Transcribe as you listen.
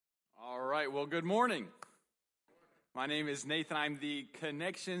right, well, good morning. My name is Nathan. I'm the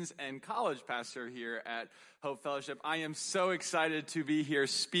Connections and College Pastor here at Hope Fellowship. I am so excited to be here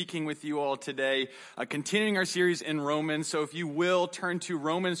speaking with you all today, continuing our series in Romans. So if you will, turn to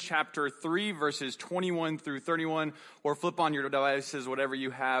Romans chapter 3, verses 21 through 31, or flip on your devices, whatever you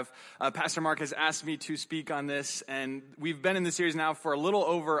have. Pastor Mark has asked me to speak on this, and we've been in this series now for a little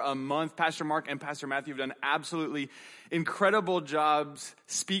over a month. Pastor Mark and Pastor Matthew have done absolutely incredible jobs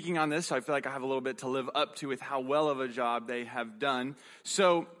speaking on this, so I feel like I have a little bit to live up to with how well of a job they have done.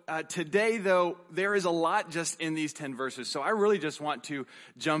 So today, though, there is a lot just in these 10 verses, so I really just want to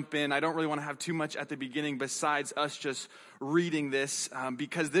jump in. I don't really want to have too much at the beginning besides us just reading this,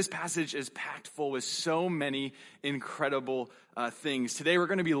 because this passage is packed full with so many incredible things. Today we're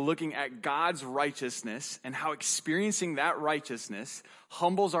going to be looking at God's righteousness and how experiencing that righteousness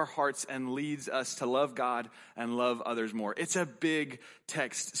humbles our hearts and leads us to love God and love others more. It's a big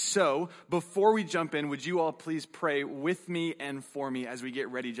text. So before we jump in, would you all please pray with me and for me as we get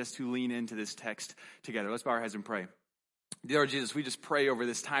ready just to lean into this text together? Let's bow our heads and pray. Dear Lord Jesus, we just pray over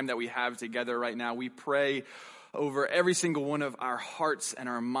this time that we have together right now. We pray over every single one of our hearts and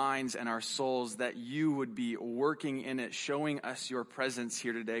our minds and our souls that you would be working in it, showing us your presence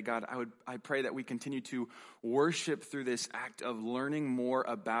here today. God, I pray that we continue to worship through this act of learning more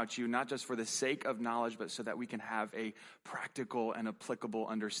about you, not just for the sake of knowledge, but so that we can have a practical and applicable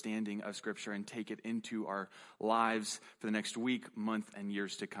understanding of Scripture and take it into our lives for the next week, month, and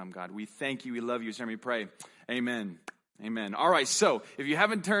years to come, God. We thank you. We love you. So let me pray. Amen. Amen. All right, so if you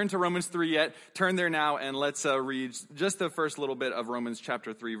haven't turned to Romans 3 yet, turn there now and let's read just the first little bit of Romans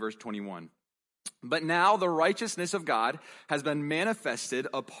chapter 3, verse 21. But now the righteousness of God has been manifested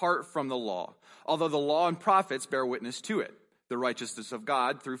apart from the law, although the law and prophets bear witness to it, the righteousness of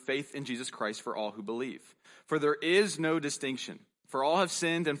God through faith in Jesus Christ for all who believe. For there is no distinction. For all have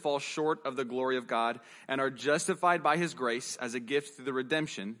sinned and fall short of the glory of God and are justified by his grace as a gift through the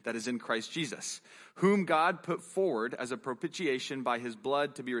redemption that is in Christ Jesus, whom God put forward as a propitiation by his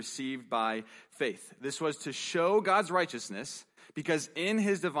blood to be received by faith. This was to show God's righteousness because in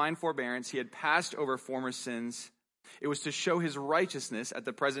his divine forbearance he had passed over former sins. It was to show his righteousness at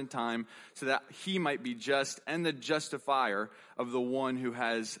the present time so that he might be just and the justifier of the one who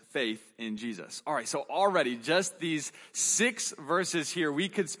has faith in Jesus. All right, so already just these 6 verses here, we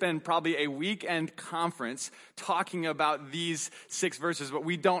could spend probably a weekend conference talking about these 6 verses, but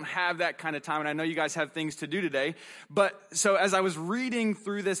we don't have that kind of time, and I know you guys have things to do today. But so as I was reading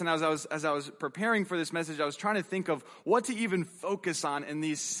through this and as I was preparing for this message, I was trying to think of what to even focus on in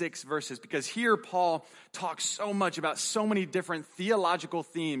these 6 verses, because here Paul talks so much about so many different theological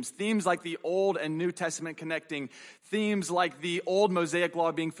themes like the Old and New Testament connecting, themes like the old Mosaic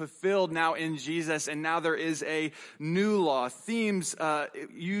law being fulfilled now in Jesus, and now there is a new law, themes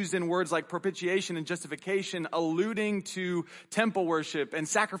used in words like propitiation and justification, alluding to temple worship and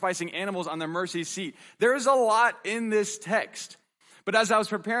sacrificing animals on the mercy seat. There's a lot in this text. But as I was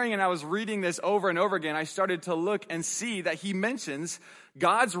preparing and I was reading this over and over again, I started to look and see that he mentions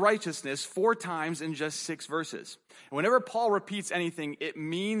God's righteousness 4 times in just 6 verses. And whenever Paul repeats anything, it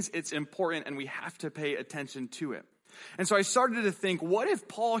means it's important and we have to pay attention to it. And so I started to think, what if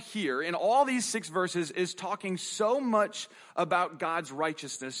Paul here in all these 6 verses is talking so much about God's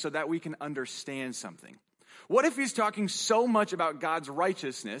righteousness so that we can understand something? What if he's talking so much about God's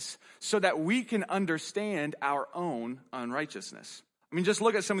righteousness so that we can understand our own unrighteousness? I mean, just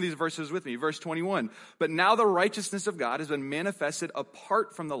look at some of these verses with me. Verse 21, but now the righteousness of God has been manifested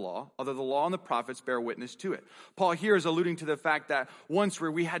apart from the law, although the law and the prophets bear witness to it. Paul here is alluding to the fact that once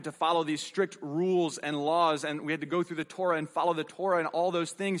where we had to follow these strict rules and laws, and we had to go through the Torah and follow the Torah and all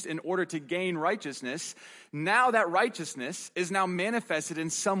those things in order to gain righteousness. Now that righteousness is now manifested in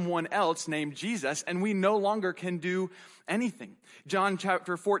someone else named Jesus, and we no longer can do anything. John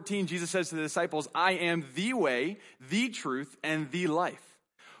chapter 14, Jesus says to the disciples, I am the way, the truth, and the life.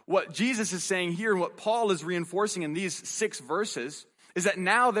 What Jesus is saying here and what Paul is reinforcing in these 6 verses is that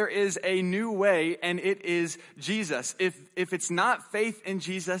now there is a new way, and it is Jesus. If it's not faith in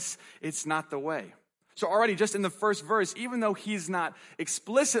Jesus, it's not the way. So already just in the first verse, even though he's not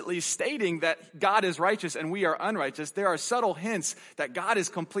explicitly stating that God is righteous and we are unrighteous, there are subtle hints that God is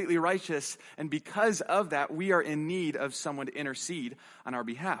completely righteous. And because of that, we are in need of someone to intercede on our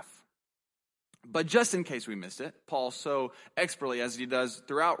behalf. But just in case we missed it, Paul, so expertly as he does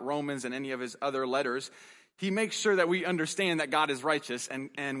throughout Romans and any of his other letters, he makes sure that we understand that God is righteous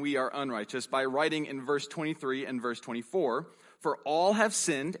and we are unrighteous by writing in verse 23 and verse 24, for all have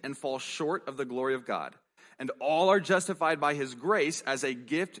sinned and fall short of the glory of God, and all are justified by his grace as a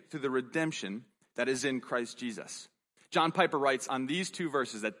gift through the redemption that is in Christ Jesus. John Piper writes on these two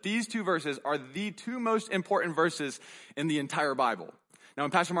verses that these two verses are the two most important verses in the entire Bible. Now,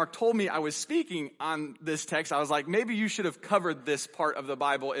 when Pastor Mark told me I was speaking on this text, I was like, maybe you should have covered this part of the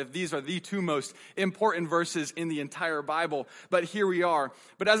Bible if these are the two most important verses in the entire Bible. But here we are.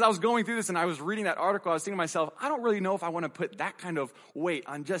 But as I was going through this and I was reading that article, I was thinking to myself, I don't really know if I want to put that kind of weight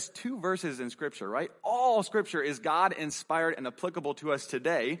on just two verses in Scripture, right? All Scripture is God-inspired and applicable to us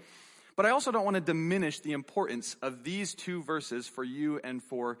today. But I also don't want to diminish the importance of these two verses for you and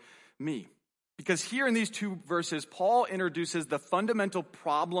for me. Because here in these two verses, Paul introduces the fundamental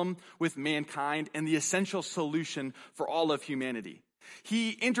problem with mankind and the essential solution for all of humanity.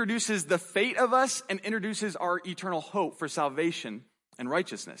 He introduces the fate of us and introduces our eternal hope for salvation and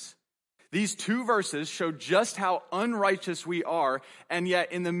righteousness. These two verses show just how unrighteous we are, and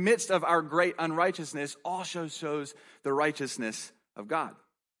yet in the midst of our great unrighteousness, also shows the righteousness of God.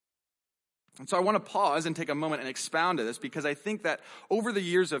 And so I want to pause and take a moment and expound to this because I think that over the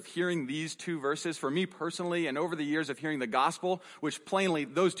years of hearing these two verses, for me personally, and over the years of hearing the gospel, which plainly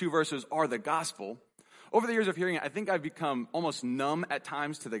those two verses are the gospel, over the years of hearing it, I think I've become almost numb at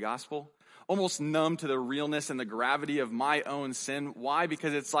times to the gospel, almost numb to the realness and the gravity of my own sin. Why?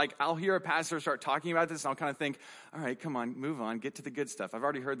 Because it's like I'll hear a pastor start talking about this and I'll kind of think, all right, come on, move on, get to the good stuff. I've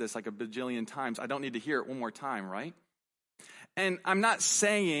already heard this like a bajillion times. I don't need to hear it one more time, right? And I'm not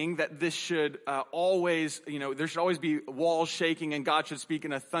saying that this should always, there should always be walls shaking and God should speak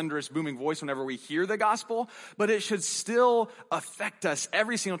in a thunderous, booming voice whenever we hear the gospel, but it should still affect us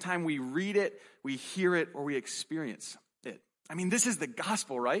every single time we read it, we hear it, or we experience it. I mean, this is the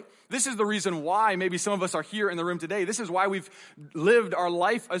gospel, right? This is the reason why maybe some of us are here in the room today. This is why we've lived our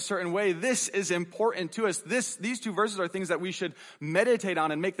life a certain way. This is important to us. These two verses are things that we should meditate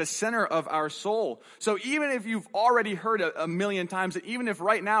on and make the center of our soul. So even if you've already heard it a million times, even if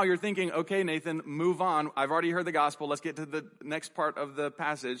right now you're thinking, okay, Nathan, move on. I've already heard the gospel. Let's get to the next part of the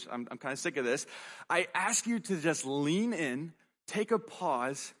passage. I'm kind of sick of this. I ask you to just lean in, take a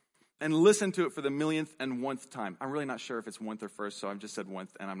pause, and listen to it for the millionth and 1th time. I'm really not sure if it's 1th or 1st, so I've just said 1th,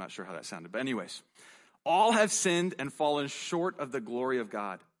 and I'm not sure how that sounded. But anyways, all have sinned and fallen short of the glory of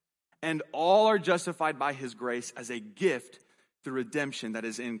God, and all are justified by his grace as a gift through redemption that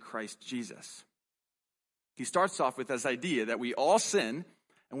is in Christ Jesus. He starts off with this idea that we all sin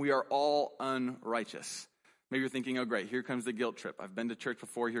and we are all unrighteous. Maybe you're thinking, oh great, here comes the guilt trip. I've been to church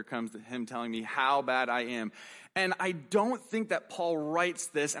before, here comes him telling me how bad I am. And I don't think that Paul writes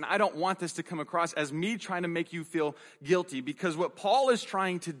this, and I don't want this to come across as me trying to make you feel guilty, because what Paul is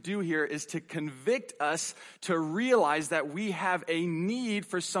trying to do here is to convict us to realize that we have a need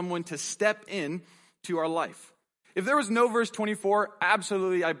for someone to step in to our life. If there was no verse 24,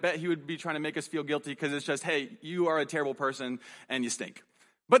 absolutely, I bet he would be trying to make us feel guilty because it's just, hey, you are a terrible person and you stink.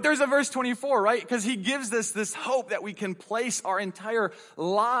 But there's a verse 24, right? Because he gives this hope that we can place our entire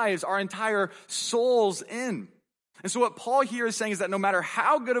lives, our entire souls in. And so what Paul here is saying is that no matter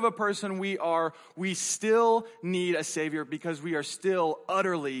how good of a person we are, we still need a Savior because we are still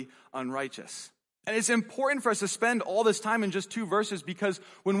utterly unrighteous. And it's important for us to spend all this time in just two verses because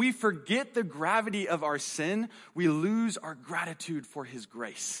when we forget the gravity of our sin, we lose our gratitude for his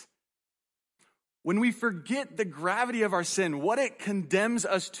grace. When we forget the gravity of our sin, what it condemns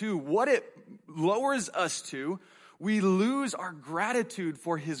us to, what it lowers us to, we lose our gratitude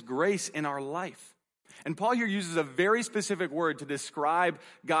for his grace in our life. And Paul here uses a very specific word to describe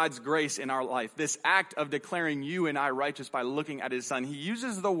God's grace in our life, this act of declaring you and I righteous by looking at his son. He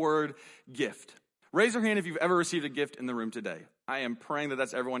uses the word gift. Raise your hand if you've ever received a gift in the room today. I am praying that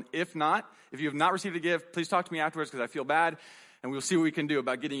that's everyone. If not, if you have not received a gift, please talk to me afterwards because I feel bad. And we'll see what we can do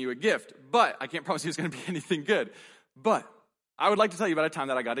about getting you a gift. But I can't promise you it's going to be anything good. But I would like to tell you about a time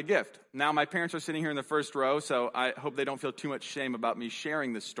that I got a gift. Now, my parents are sitting here in the first row, so I hope they don't feel too much shame about me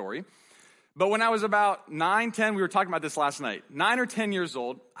sharing this story. But when I was about 9, 10, we were talking about this last night. 9 or 10 years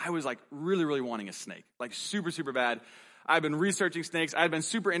old, I was like really, really wanting a snake. Like super, super bad. I've been researching snakes. I've been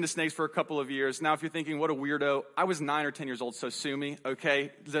super into snakes for a couple of years. Now, if you're thinking, what a weirdo, I was 9 or 10 years old, so sue me,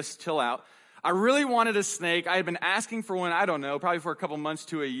 okay? Just chill out. I really wanted a snake. I had been asking for one, I don't know, probably for a couple months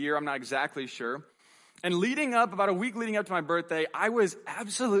to a year. I'm not exactly sure. And about a week leading up to my birthday, I was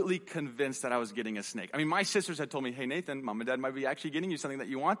absolutely convinced that I was getting a snake. I mean, my sisters had told me, hey, Nathan, mom and dad might be actually getting you something that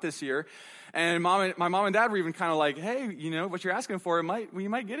you want this year. And my mom and dad were even kind of like, hey, what you're asking for, we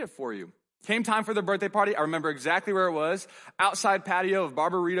might get it for you. Came time for the birthday party. I remember exactly where it was. Outside patio of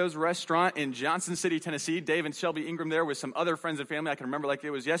Barbarito's restaurant in Johnson City, Tennessee. Dave and Shelby Ingram there with some other friends and family. I can remember like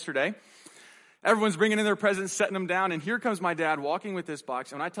it was yesterday. Everyone's bringing in their presents, setting them down, and here comes my dad walking with this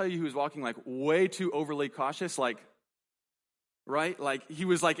box. And when I tell you he was walking like way too overly cautious, like right? Like, he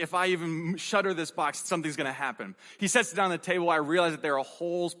was like, if I even shutter this box, something's going to happen. He sets it down on the table. I realize that there are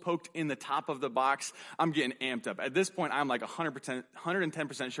holes poked in the top of the box. I'm getting amped up. At this point, I'm like 100%,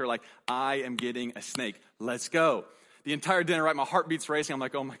 110% sure, like, I am getting a snake. Let's go. The entire dinner, right, my heartbeat's racing. I'm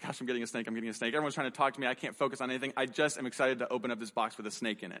like, oh my gosh, I'm getting a snake. I'm getting a snake. Everyone's trying to talk to me. I can't focus on anything. I just am excited to open up this box with a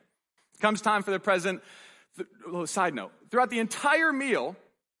snake in it. Comes time for the present. Side note, throughout the entire meal,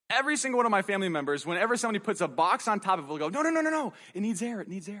 every single one of my family members, whenever somebody puts a box on top of it, will go, no, it needs air, it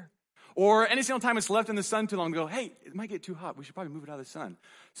needs air. Or any single time it's left in the sun too long, they'll go, hey, it might get too hot. We should probably move it out of the sun.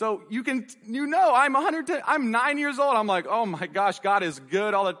 So I'm 9 years old. I'm like, oh my gosh, God is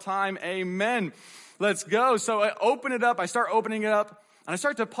good all the time. Amen. Let's go. So I open it up. I start opening it up. And I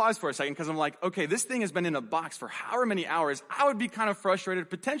start to pause for a second because I'm like, okay, this thing has been in a box for however many hours. I would be kind of frustrated,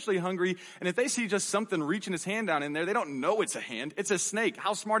 potentially hungry. And if they see just something reaching his hand down in there, they don't know it's a hand. It's a snake.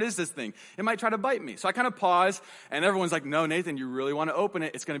 How smart is this thing? It might try to bite me. So I kind of pause, and everyone's like, no, Nathan, you really want to open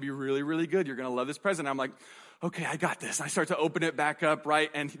it. It's going to be really, really good. You're going to love this present. I'm like, okay, I got this. And I start to open it back up,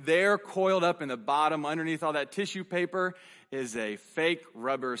 right? And there, coiled up in the bottom, underneath all that tissue paper, is a fake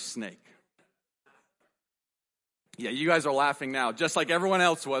rubber snake. Yeah, you guys are laughing now, just like everyone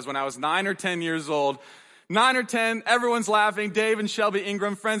else was when I was 9 or 10 years old. 9 or 10, everyone's laughing. Dave and Shelby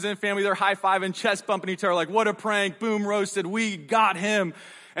Ingram, friends and family, they're high-fiving, chest bumping each other like, what a prank, boom, roasted, we got him.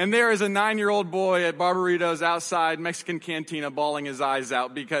 And there is a 9-year-old boy at Barbaritos outside Mexican Cantina bawling his eyes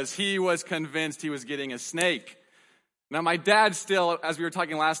out because he was convinced he was getting a snake. Now, my dad still, as we were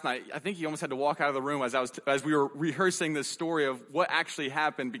talking last night, I think he almost had to walk out of the room as we were rehearsing this story of what actually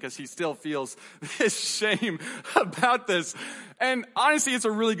happened because he still feels this shame about this. And honestly, it's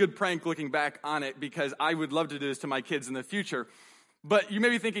a really good prank looking back on it because I would love to do this to my kids in the future. But you may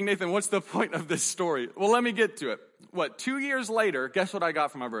be thinking, Nathan, what's the point of this story? Well, let me get to it. 2 years later, guess what I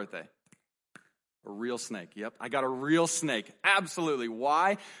got for my birthday? A real snake. Yep, I got a real snake. Absolutely.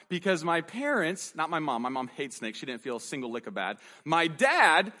 Why? Because my parents, not my mom hates snakes. She didn't feel a single lick of bad. My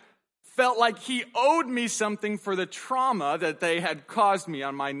dad felt like he owed me something for the trauma that they had caused me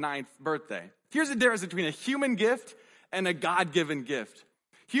on my 9th birthday. Here's the difference between a human gift and a God-given gift.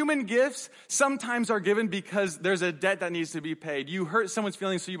 Human gifts sometimes are given because there's a debt that needs to be paid. You hurt someone's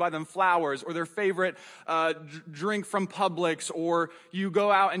feelings, so you buy them flowers or their favorite drink from Publix, or you go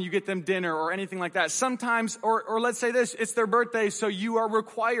out and you get them dinner or anything like that. Sometimes, or let's say this, it's their birthday, so you are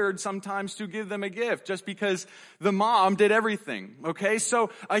required sometimes to give them a gift just because the mom did everything, okay?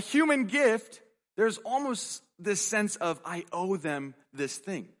 So a human gift, there's almost this sense of I owe them this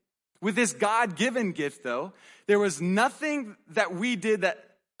thing. With this God-given gift, though, there was nothing that we did that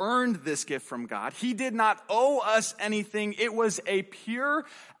earned this gift from God. He did not owe us anything. It was a pure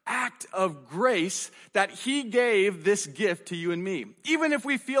act of grace that he gave this gift to you and me. Even if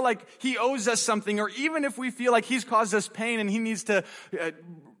we feel like he owes us something, or even if we feel like he's caused us pain and he needs to,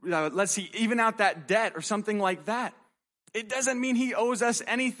 even out that debt or something like that, it doesn't mean he owes us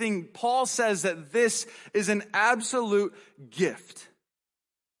anything. Paul says that this is an absolute gift.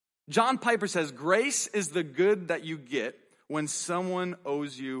 John Piper says, grace is the good that you get when someone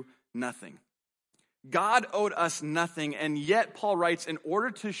owes you nothing. God owed us nothing, and yet Paul writes, in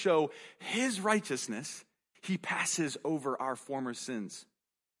order to show his righteousness, he passes over our former sins.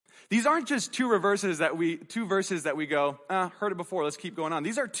 These aren't just two verses that we go, heard it before, let's keep going on.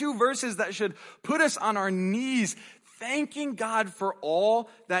 These are two verses that should put us on our knees, thanking God for all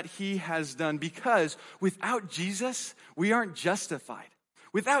that he has done, because without Jesus, we aren't justified.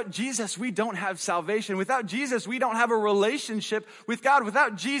 Without Jesus, we don't have salvation. Without Jesus, we don't have a relationship with God.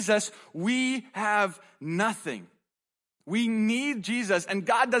 Without Jesus, we have nothing. We need Jesus, and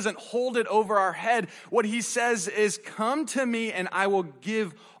God doesn't hold it over our head. What he says is, come to me and I will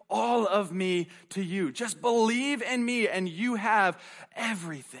give all of me to you. Just believe in me and you have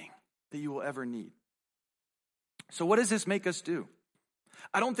everything that you will ever need. So what does this make us do?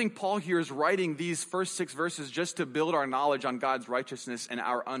 I don't think Paul here is writing these first 6 verses just to build our knowledge on God's righteousness and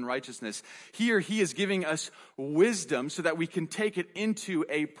our unrighteousness. Here he is giving us wisdom so that we can take it into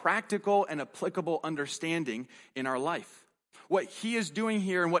a practical and applicable understanding in our life. What he is doing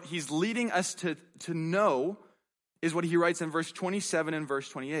here and what he's leading us to know is what he writes in verse 27 and verse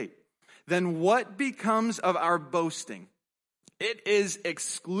 28. Then what becomes of our boasting? It is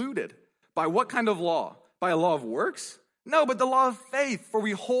excluded. By what kind of law? By a law of works? No, but the law of faith. For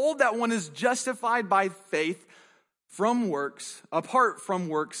we hold that one is justified by faith from works, apart from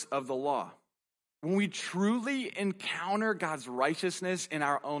works of the law. When we truly encounter God's righteousness in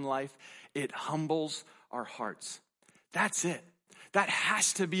our own life, it humbles our hearts. That's it. That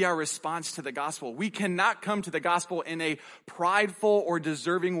has to be our response to the gospel. We cannot come to the gospel in a prideful or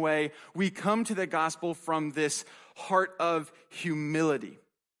deserving way. We come to the gospel from this heart of humility.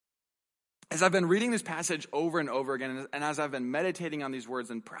 As I've been reading this passage over and over again, and as I've been meditating on these words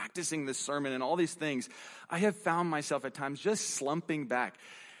and practicing this sermon and all these things, I have found myself at times just slumping back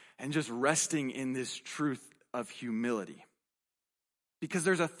and just resting in this truth of humility. Because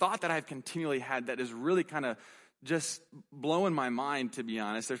there's a thought that I've continually had that is really kind of just blowing my mind, to be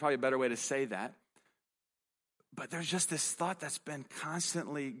honest. There's probably a better way to say that. But there's just this thought that's been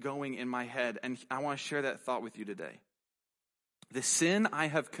constantly going in my head, and I want to share that thought with you today. The sin I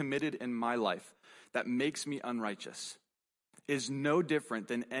have committed in my life that makes me unrighteous is no different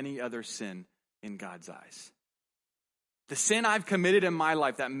than any other sin in God's eyes. The sin I've committed in my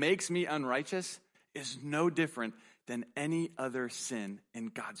life that makes me unrighteous is no different than any other sin in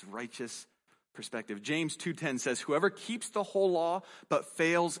God's righteous perspective. James 2:10 says, whoever keeps the whole law but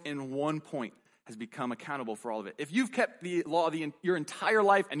fails in one point has become accountable for all of it. If you've kept the law your entire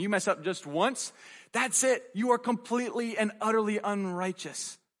life and you mess up just once, that's it. You are completely and utterly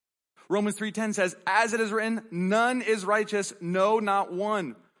unrighteous. Romans 3:10 says, as it is written, none is righteous, no, not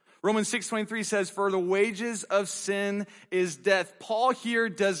one. Romans 6:23 says, for the wages of sin is death. Paul here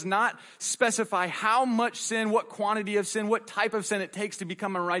does not specify how much sin, what quantity of sin, what type of sin it takes to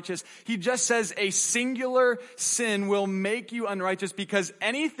become unrighteous. He just says a singular sin will make you unrighteous because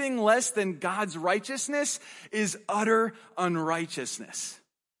anything less than God's righteousness is utter unrighteousness.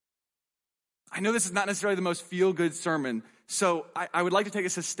 I know this is not necessarily the most feel-good sermon, so I would like to take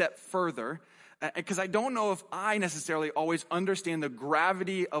us a step further, because I don't know if I necessarily always understand the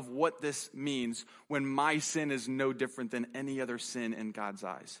gravity of what this means when my sin is no different than any other sin in God's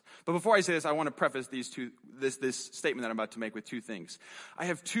eyes. But before I say this, I want to preface this statement that I'm about to make with two things. I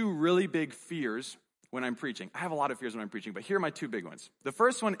have two really big fears when I'm preaching. I have a lot of fears when I'm preaching, but here are my two big ones. The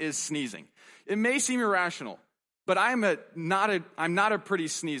first one is sneezing. It may seem irrational, but I'm not a pretty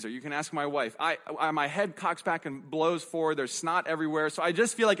sneezer. You can ask my wife. My head cocks back and blows forward. There's snot everywhere. So I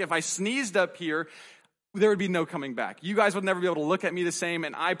just feel like if I sneezed up here, there would be no coming back. You guys would never be able to look at me the same,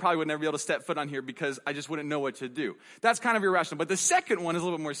 and I probably would never be able to step foot on here because I just wouldn't know what to do. That's kind of irrational. But the second one is a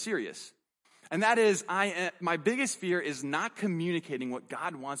little bit more serious. And that is, my biggest fear is not communicating what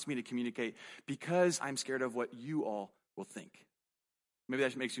God wants me to communicate because I'm scared of what you all will think. Maybe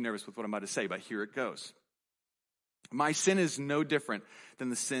that makes you nervous with what I'm about to say, but here it goes. My sin is no different than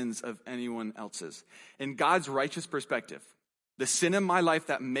the sins of anyone else's. In God's righteous perspective, the sin in my life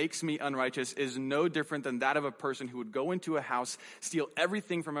that makes me unrighteous is no different than that of a person who would go into a house, steal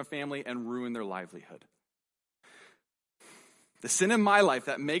everything from a family, and ruin their livelihood. The sin in my life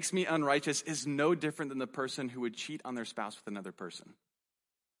that makes me unrighteous is no different than the person who would cheat on their spouse with another person.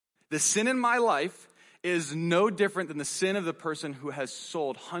 The sin in my life is no different than the sin of the person who has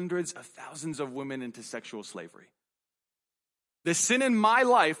sold hundreds of thousands of women into sexual slavery. The sin in my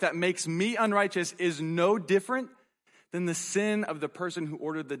life that makes me unrighteous is no different than the sin of the person who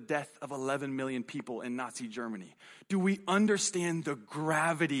ordered the death of 11 million people in Nazi Germany. Do we understand the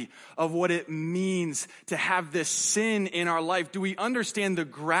gravity of what it means to have this sin in our life? Do we understand the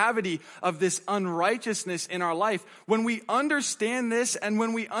gravity of this unrighteousness in our life? When we understand this, and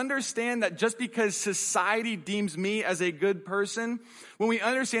when we understand that just because society deems me as a good person, when we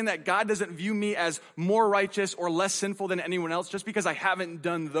understand that God doesn't view me as more righteous or less sinful than anyone else just because I haven't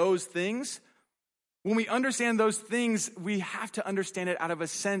done those things, when we understand those things, we have to understand it out of a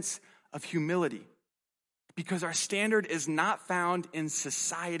sense of humility. Because our standard is not found in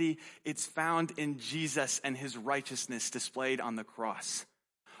society, it's found in Jesus and his righteousness displayed on the cross.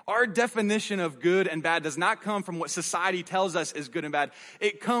 Our definition of good and bad does not come from what society tells us is good and bad.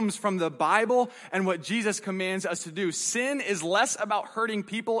 It comes from the Bible and what Jesus commands us to do. Sin is less about hurting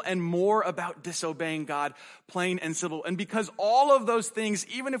people and more about disobeying God, plain and simple. And because all of those things,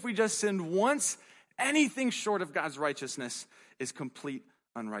 even if we just sinned once, anything short of God's righteousness is complete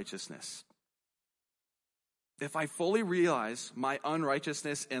unrighteousness. If I fully realize my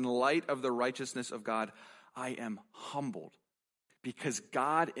unrighteousness in light of the righteousness of God, I am humbled because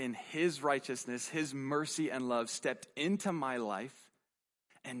God in his righteousness, his mercy and love stepped into my life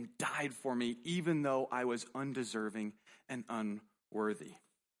and died for me even though I was undeserving and unworthy.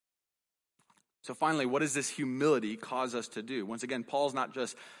 So finally, what does this humility cause us to do? Once again, Paul's not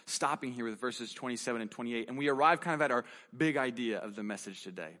just stopping here with verses 27 and 28, and we arrive kind of at our big idea of the message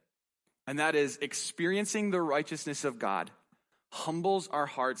today. And that is experiencing the righteousness of God humbles our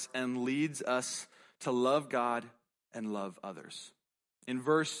hearts and leads us to love God and love others. In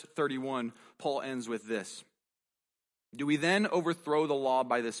verse 31, Paul ends with this. Do we then overthrow the law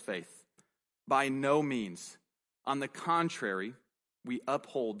by this faith? By no means. On the contrary, we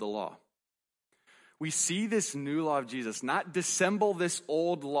uphold the law. we see this new law of Jesus not dissemble this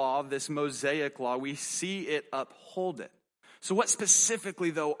old law, this Mosaic law. We see it uphold it. So what specifically,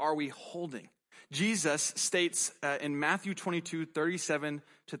 though, are we holding? Jesus states in Matthew 22, 37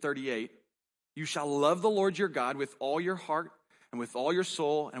 to 38, you shall love the Lord your God with all your heart and with all your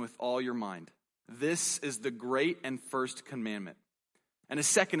soul and with all your mind. This is the great and first commandment. And a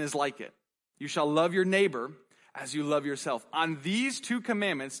second is like it. You shall love your neighbor as you love yourself. On these two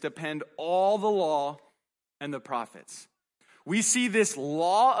commandments depend all the law and the prophets. We see this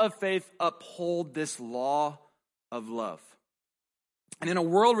law of faith uphold this law of love. And in a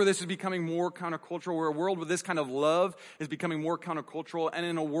world where this is becoming more countercultural, where a world where this kind of love is becoming more countercultural, and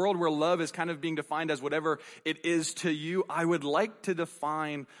in a world where love is kind of being defined as whatever it is to you, I would like to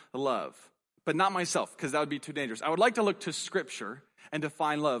define love, but not myself, because that would be too dangerous. I would like to look to Scripture and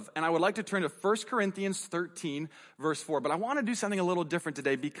define love. And I would like to turn to 1 Corinthians 13, verse 4. But I want to do something a little different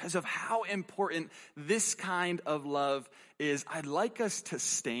today because of how important this kind of love is. I'd like us to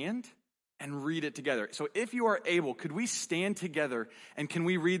stand and read it together. So if you are able, could we stand together and can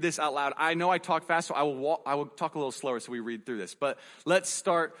we read this out loud? I know I talk fast, so I will talk a little slower so we read through this. But let's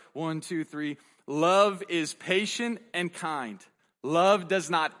start. 1, 2, 3. Love is patient and kind. Love does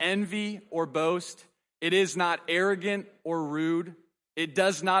not envy or boast. It is not arrogant or rude. It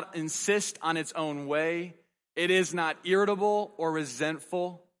does not insist on its own way. It is not irritable or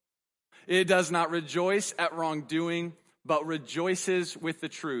resentful. It does not rejoice at wrongdoing, but rejoices with the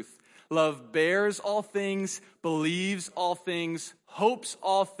truth. Love bears all things, believes all things, hopes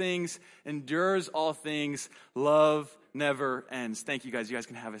all things, endures all things. Love never ends. Thank you guys. You guys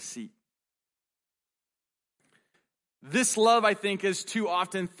can have a seat. This love, I think, is too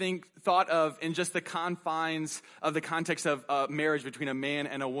often thought of in just the confines of the context of marriage between a man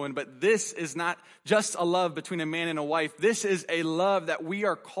and a woman. But this is not just a love between a man and a wife. This is a love that we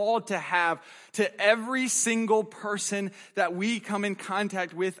are called to have to every single person that we come in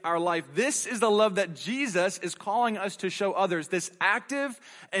contact with our life. This is the love that Jesus is calling us to show others. This active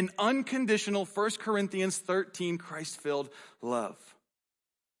and unconditional 1 Corinthians 13 Christ-filled love.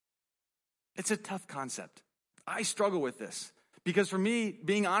 It's a tough concept. I struggle with this because for me,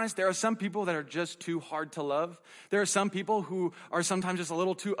 being honest, there are some people that are just too hard to love. There are some people who are sometimes just a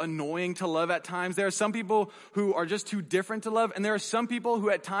little too annoying to love at times. There are some people who are just too different to love. And there are some people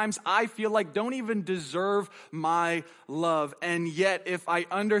who at times I feel like don't even deserve my love. And yet, if I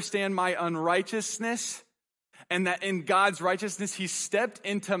understand my unrighteousness and that in God's righteousness, He stepped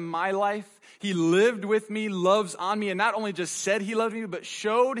into my life, He lived with me, loves on me, and not only just said He loved me, but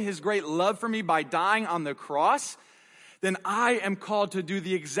showed His great love for me by dying on the cross, then I am called to do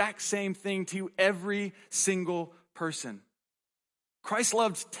the exact same thing to every single person. Christ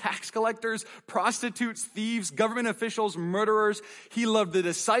loved tax collectors, prostitutes, thieves, government officials, murderers. He loved the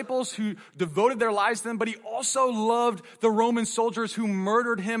disciples who devoted their lives to Him, but He also loved the Roman soldiers who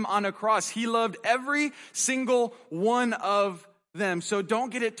murdered Him on a cross. He loved every single one of them. So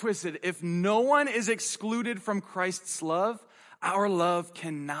don't get it twisted. If no one is excluded from Christ's love, our love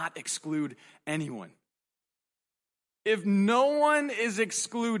cannot exclude anyone. If no one is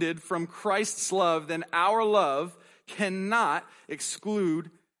excluded from Christ's love, then our love cannot exclude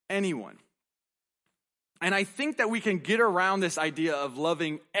anyone. And I think that we can get around this idea of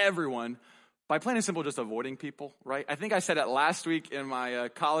loving everyone by plain and simple just avoiding people, right? I think I said it last week in my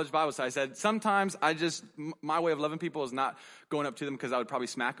college Bible study. I said, sometimes my way of loving people is not going up to them because I would probably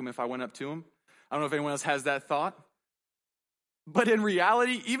smack them if I went up to them. I don't know if anyone else has that thought. But in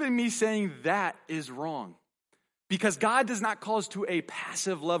reality, even me saying that is wrong. Because God does not call us to a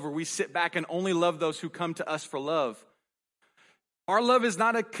passive love where we sit back and only love those who come to us for love. Our love is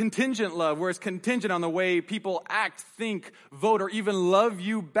not a contingent love where it's contingent on the way people act, think, vote, or even love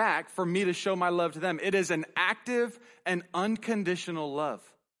you back for me to show my love to them. It is an active and unconditional love.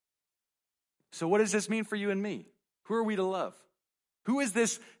 So what does this mean for you and me? Who are we to love? Who is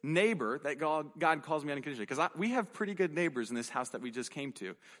this neighbor that God calls me unconditionally? Because we have pretty good neighbors in this house that we just came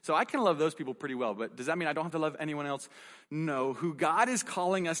to. So I can love those people pretty well, but does that mean I don't have to love anyone else? No. Who God is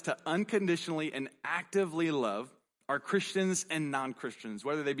calling us to unconditionally and actively love are Christians and non-Christians,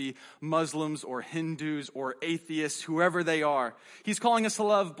 whether they be Muslims or Hindus or atheists, whoever they are. He's calling us to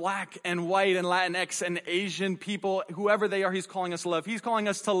love black and white and Latinx and Asian people, whoever they are, He's calling us to love. He's calling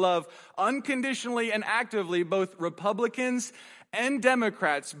us to love unconditionally and actively both Republicans and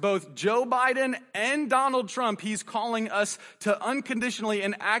Democrats, both Joe Biden and Donald Trump, he's calling us to unconditionally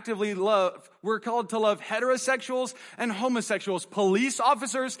and actively love. We're called to love heterosexuals and homosexuals, police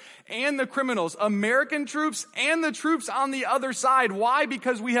officers and the criminals, American troops and the troops on the other side. Why?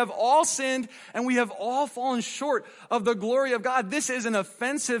 Because we have all sinned and we have all fallen short of the glory of God. This is an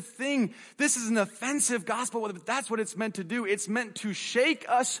offensive thing. This is an offensive gospel. But that's what it's meant to do. It's meant to shake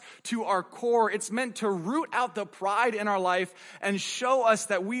us to our core. It's meant to root out the pride in our life and show us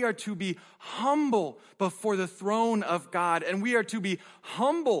that we are to be humble before the throne of God, and we are to be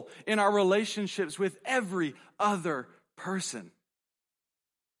humble in our relationships with every other person.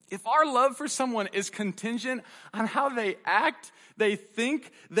 If our love for someone is contingent on how they act, they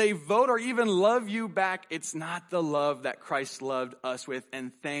think, they vote, or even love you back, it's not the love that Christ loved us with,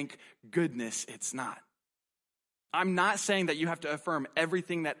 and thank goodness it's not. I'm not saying that you have to affirm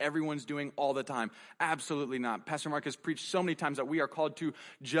everything that everyone's doing all the time. Absolutely not. Pastor Mark has preached so many times that we are called to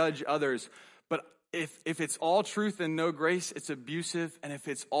judge others. But if it's all truth and no grace, it's abusive. And if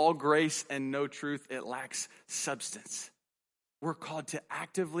it's all grace and no truth, it lacks substance. We're called to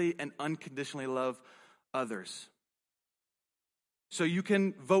actively and unconditionally love others. So you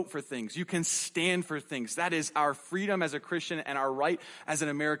can vote for things. You can stand for things. That is our freedom as a Christian and our right as an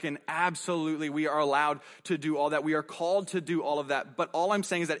American. Absolutely, we are allowed to do all that. We are called to do all of that. But all I'm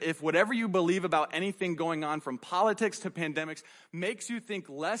saying is that if whatever you believe about anything going on from politics to pandemics makes you think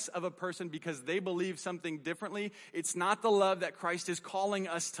less of a person because they believe something differently, it's not the love that Christ is calling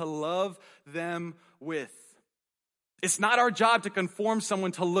us to love them with. It's not our job to conform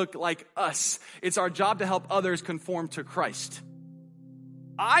someone to look like us. It's our job to help others conform to Christ.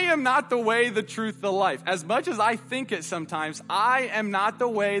 I am not the way, the truth, the life. As much as I think it sometimes, I am not the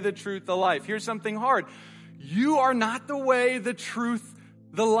way, the truth, the life. Here's something hard. You are not the way, the truth,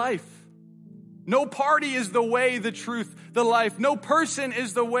 the life. No party is the way, the truth, the life. No person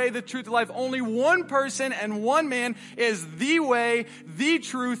is the way, the truth, the life. Only one person and one man is the way, the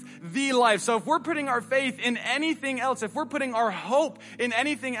truth, the life. So if we're putting our faith in anything else, if we're putting our hope in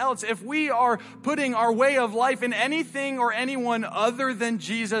anything else, if we are putting our way of life in anything or anyone other than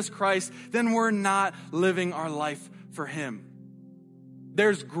Jesus Christ, then we're not living our life for Him.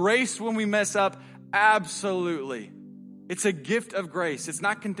 There's grace when we mess up, absolutely. It's a gift of grace. It's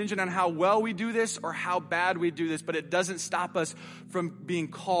not contingent on how well we do this or how bad we do this, but it doesn't stop us from being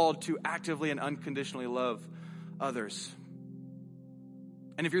called to actively and unconditionally love others.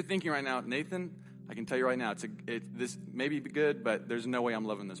 And if you're thinking right now, Nathan, I can tell you right now, this may be good, but there's no way I'm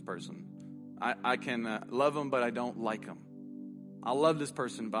loving this person. I can love them, but I don't like them. I'll love this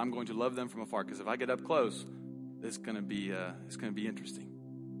person, but I'm going to love them from afar, because if I get up close, it's going to be interesting.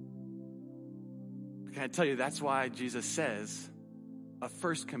 Can I tell you, that's why Jesus says a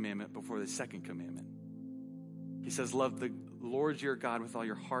first commandment before the second commandment. He says, love the Lord your God with all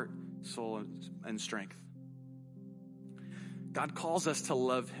your heart, soul, and strength. God calls us to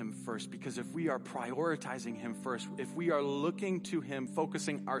love Him first, because if we are prioritizing Him first, if we are looking to Him,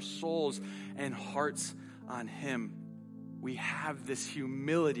 focusing our souls and hearts on Him, we have this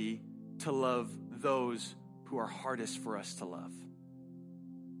humility to love those who are hardest for us to love.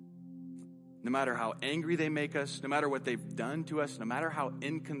 No matter how angry they make us, no matter what they've done to us, no matter how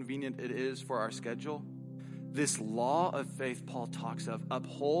inconvenient it is for our schedule, this law of faith Paul talks of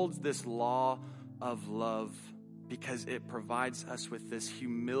upholds this law of love because it provides us with this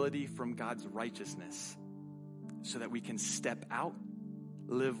humility from God's righteousness so that we can step out,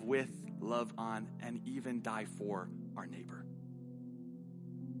 live with, love on, and even die for our neighbor.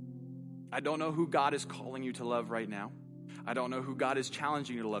 I don't know who God is calling you to love right now. I don't know who God is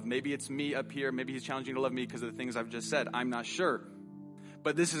challenging you to love. Maybe it's me up here. Maybe He's challenging you to love me because of the things I've just said. I'm not sure.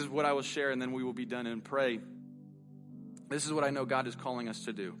 But this is what I will share, and then we will be done and pray. This is what I know God is calling us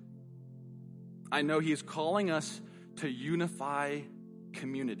to do. I know He is calling us to unify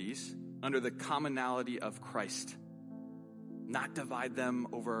communities under the commonality of Christ, not divide them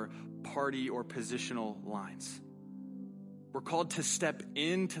over party or positional lines. We're called to step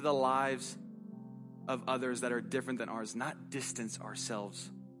into the lives of others that are different than ours, not distance ourselves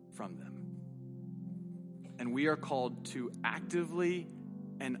from them. And we are called to actively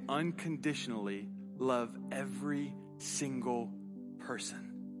and unconditionally love every single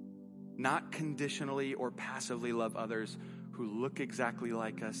person, not conditionally or passively love others who look exactly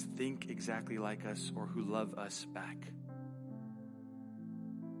like us, think exactly like us, or who love us back.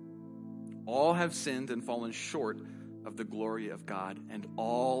 All have sinned and fallen short of the glory of God, and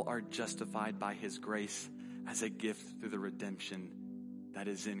all are justified by His grace as a gift through the redemption that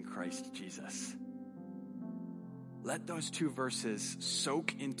is in Christ Jesus. let those 2 verses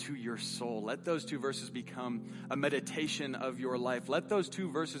soak into your soul. Let those 2 verses become a meditation of your life. Let those 2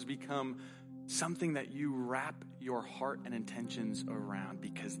 verses become something that you wrap your heart and intentions around,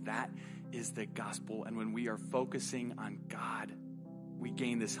 because that is the gospel. And when we are focusing on God, we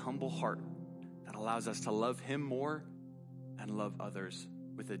gain this humble heart that allows us to love him more and love others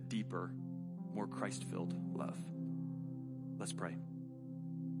with a deeper, more Christ-filled love. Let's pray.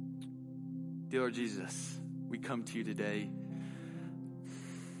 Dear Lord Jesus, we come to you today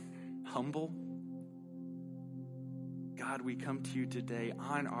humble. God, we come to you today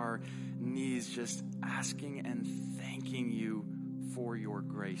on our knees, just asking and thanking you for your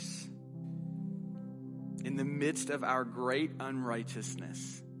grace. In the midst of our great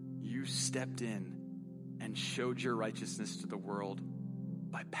unrighteousness, you stepped in and showed your righteousness to the world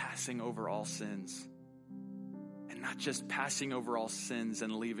by passing over all sins. And not just passing over all sins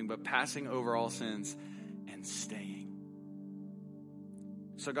and leaving, but passing over all sins and staying.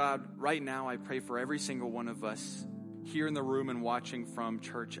 So God, right now I pray for every single one of us here in the room and watching from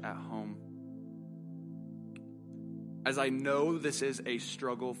church at home. As I know this is a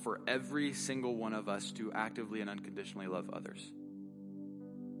struggle for every single one of us to actively and unconditionally love others.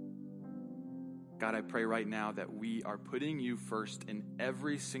 God, I pray right now that we are putting you first in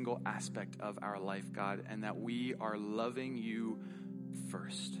every single aspect of our life, God, and that we are loving you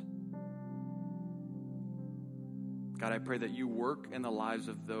first. God, I pray that you work in the lives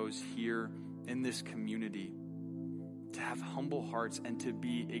of those here in this community to have humble hearts and to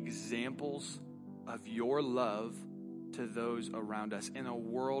be examples of your love to those around us. In a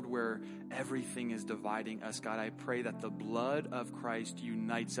world where everything is dividing us, God, I pray that the blood of Christ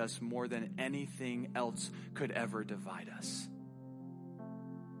unites us more than anything else could ever divide us.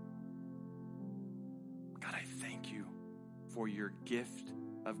 God, I thank you for your gift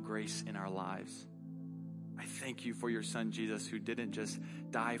of grace in our lives. I thank you for your son, Jesus, who didn't just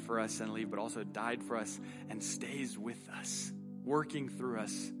die for us and leave, but also died for us and stays with us, working through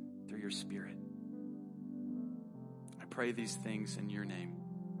us through your Spirit. I pray these things in your name.